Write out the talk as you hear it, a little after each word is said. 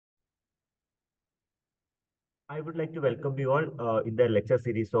I would like to welcome you all in the lecture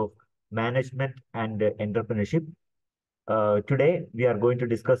series of Management and Entrepreneurship. Today, we are going to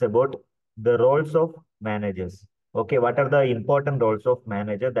discuss about the roles of managers. Okay, what are the important roles of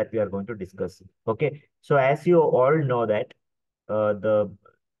manager that we are going to discuss? Okay, so as you all know that the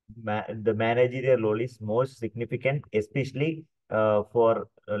managerial role is most significant, especially for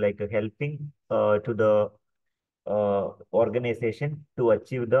helping to the organization to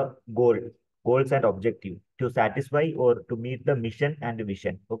achieve the goals and objective, to satisfy or to meet the mission and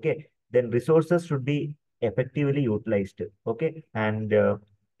vision. Okay, then resources should be effectively utilized. Okay, and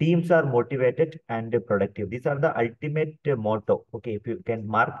teams are motivated and productive. These are the ultimate motto. Okay, if you can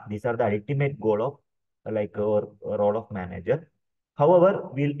mark, these are the ultimate goal of our role of manager. However,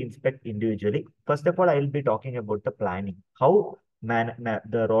 we'll inspect individually. First of all, I will be talking about the planning. How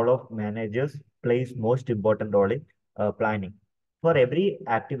the role of managers plays most important role in planning. For every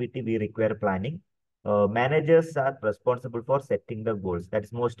activity, we require planning. Managers are responsible for setting the goals. That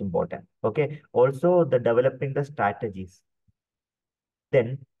is most important. Okay. Also, the developing the strategies.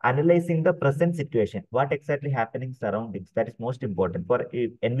 Then analyzing the present situation, what exactly happening surroundings. That is most important for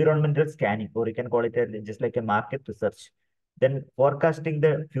environmental scanning, or you can call it just like a market research. Then forecasting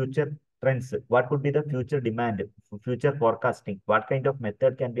the future trends. What could be the future demand, future forecasting? What kind of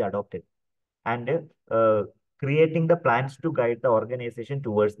method can be adopted? And creating the plans to guide the organization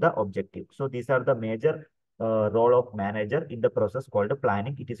towards the objective. So these are the major role of manager in the process called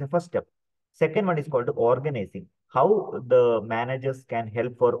planning. It is a first step. Second one is called organizing. How the managers can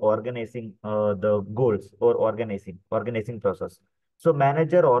help for organizing the goals or organizing process. So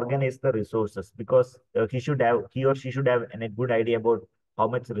manager organize the resources because he or she should have a good idea about how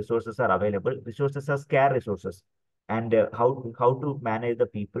much resources are available. Resources are scarce resources, and how to manage the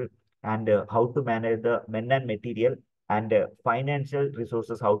people, and how to manage the men and material, and financial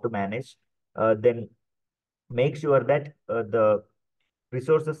resources, how to manage. Then make sure that the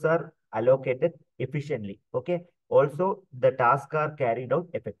resources are allocated efficiently. Okay. Also, the tasks are carried out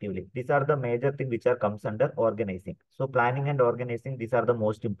effectively. These are the major things which are comes under organizing. So planning and organizing, these are the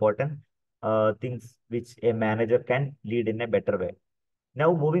most important things which a manager can lead in a better way.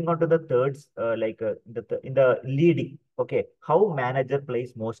 Now moving on to the thirds, in the leading. Okay, how manager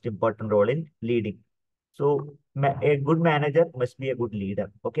plays most important role in leading. So a good manager must be a good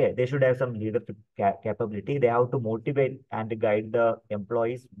leader. Okay, they should have some leadership capability. They have to motivate and guide the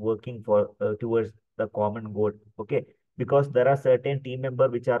employees working for towards the common goal. Okay, because there are certain team member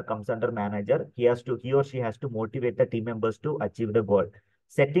which are comes under manager. He or she has to motivate the team members to achieve the goal.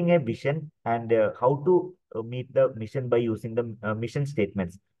 Setting a vision, and how to meet the mission by using the mission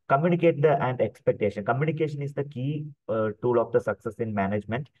statements. Communicate the and expectation. Communication is the key tool of the success in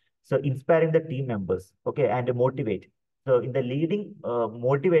management. So inspiring the team members, okay, and motivate. So in the leading,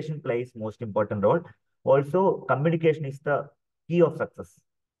 motivation plays most important role. Also, communication is the key of success.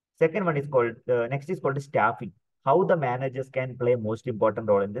 Second one is called, next is called staffing. How the managers can play most important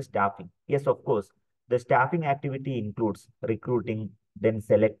role in the staffing. Yes, of course, the staffing activity includes recruiting, then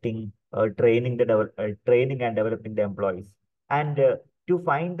selecting, training and developing the employees, and to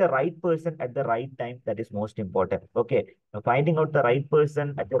find the right person at the right time. That is most important. Okay, finding out the right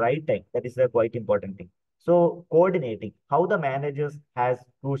person at the right time, that is a quite important thing. So coordinating, how the managers has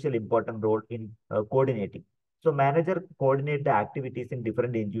crucial important role in coordinating. So manager coordinate the activities in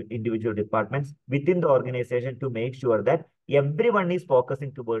different individual departments within the organization to make sure that everyone is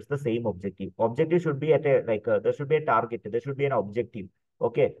focusing towards the same objective. Objective should be at a there should be a target. There should be an objective.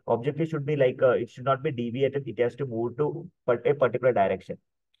 Okay, objective should be it should not be deviated. It has to move to a particular direction,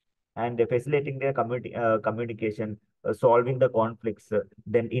 and facilitating the communication, solving the conflicts,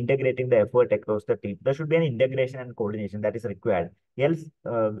 then integrating the effort across the team. There should be an integration and coordination that is required. Else,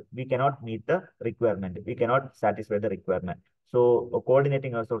 we cannot meet the requirement. We cannot satisfy the requirement. So,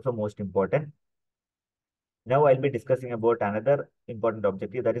 coordinating is also most important. Now I'll be discussing about another important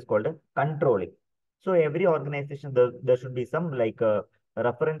objective that is called controlling. So every organization, there should be some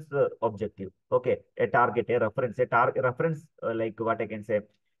reference objective. Okay, a target, a reference, reference, like what I can say,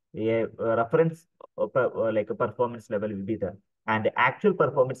 a reference like a performance level will be there, and the actual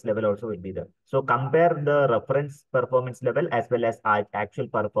performance level also will be there. So compare the reference performance level as well as actual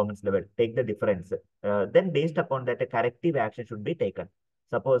performance level. Take the difference. Then based upon that, a corrective action should be taken.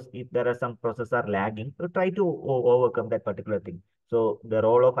 Suppose if there are some processes are lagging, so try to overcome that particular thing. So the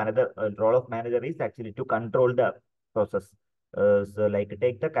role of role of manager is actually to control the process. So like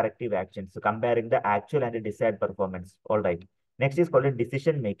take the corrective actions, so comparing the actual and the desired performance. All right. Next is called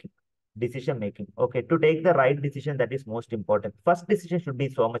decision making. decision making. Okay, to take the right decision, that is most important. First decision should be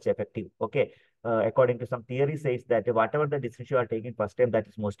so much effective. Okay, according to some theory says that whatever the decision you are taking first time, that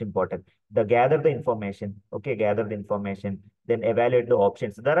is most important. The gather the information. Okay, gather the information, then evaluate the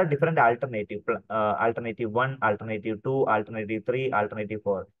options. There are different alternative one, alternative two, alternative three, alternative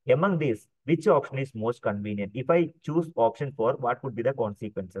four. Among these, which option is most convenient? If I choose option four, what would be the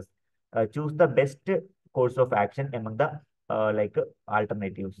consequences? Choose the best course of action among the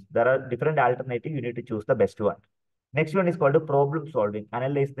alternatives. There are different alternatives. You need to choose the best one. Next one is called problem solving.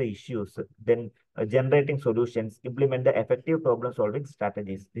 Analyze the issues, then generating solutions, implement the effective problem solving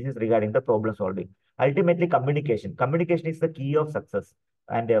strategies. This is regarding the problem solving. Ultimately, communication. Communication is the key of success.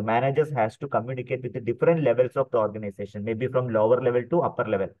 And managers has to communicate with the different levels of the organization, maybe from lower level to upper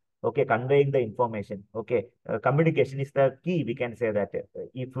level. Okay, conveying the information. Okay, communication is the key. We can say that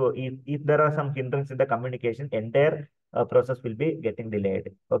if there are some hindrance in the communication, entire process will be getting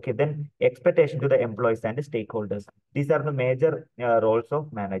delayed. Okay, then expectation to the employees and the stakeholders. These are the major roles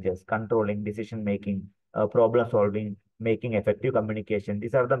of managers: controlling, decision making, problem solving, making effective communication.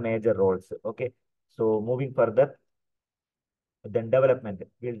 These are the major roles. Okay, so moving further, then development.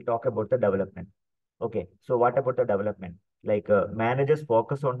 We'll talk about the development. Okay, so what about the development? Managers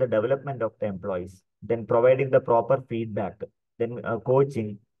focus on the development of the employees, then providing the proper feedback, then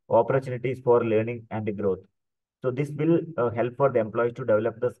coaching, opportunities for learning and growth. So this will help for the employees to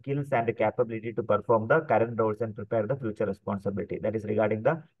develop the skills and the capability to perform the current roles and prepare the future responsibility. That is regarding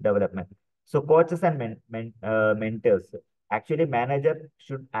the development. So coaches and mentors. Actually, manager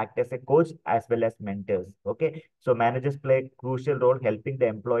should act as a coach as well as mentors. Okay. So managers play a crucial role helping the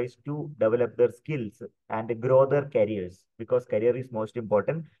employees to develop their skills and grow their careers, because career is most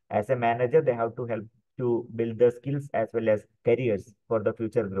important. As a manager, they have to help to build the skills as well as careers for the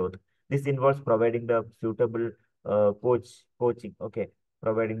future growth. This involves providing the suitable coaching. Okay,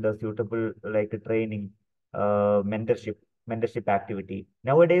 providing the suitable training, mentorship activity.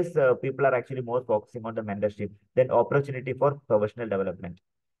 Nowadays, people are actually more focusing on the mentorship than opportunity for professional development.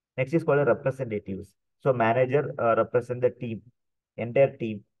 Next is called a representatives. So manager represent the team, entire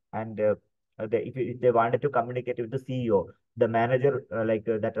team, and if they wanted to communicate with the CEO, the manager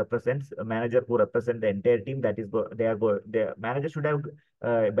that represents a manager who represent the entire team. That is the manager should have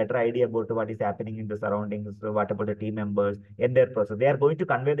a better idea about what is happening in the surroundings. So what about the team members in their process? They are going to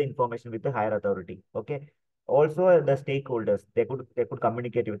convey the information with the higher authority. Okay. Also, the stakeholders, they could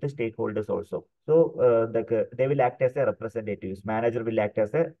communicate with the stakeholders also. So they will act as a representatives. Manager will act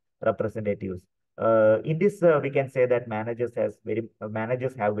as a representatives. In this, we can say that managers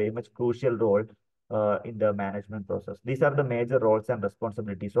have very much crucial role in the management process. These are the major roles and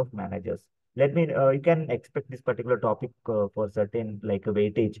responsibilities of managers. You can expect this particular topic for certain like a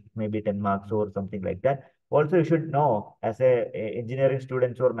weightage, maybe 10 marks or something like that. Also, you should know as a engineering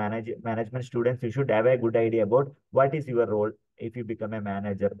students or management students, you should have a good idea about what is your role if you become a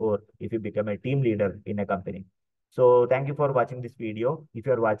manager or if you become a team leader in a company. So thank you for watching this video. If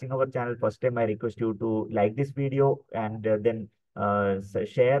you are watching our channel first time, I request you to like this video and then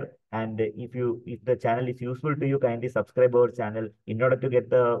share. And if the channel is useful to you, kindly subscribe our channel. In order to get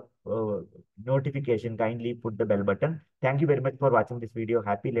the notification, kindly put the bell button. Thank you very much for watching this video.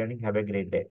 Happy learning. Have a great day.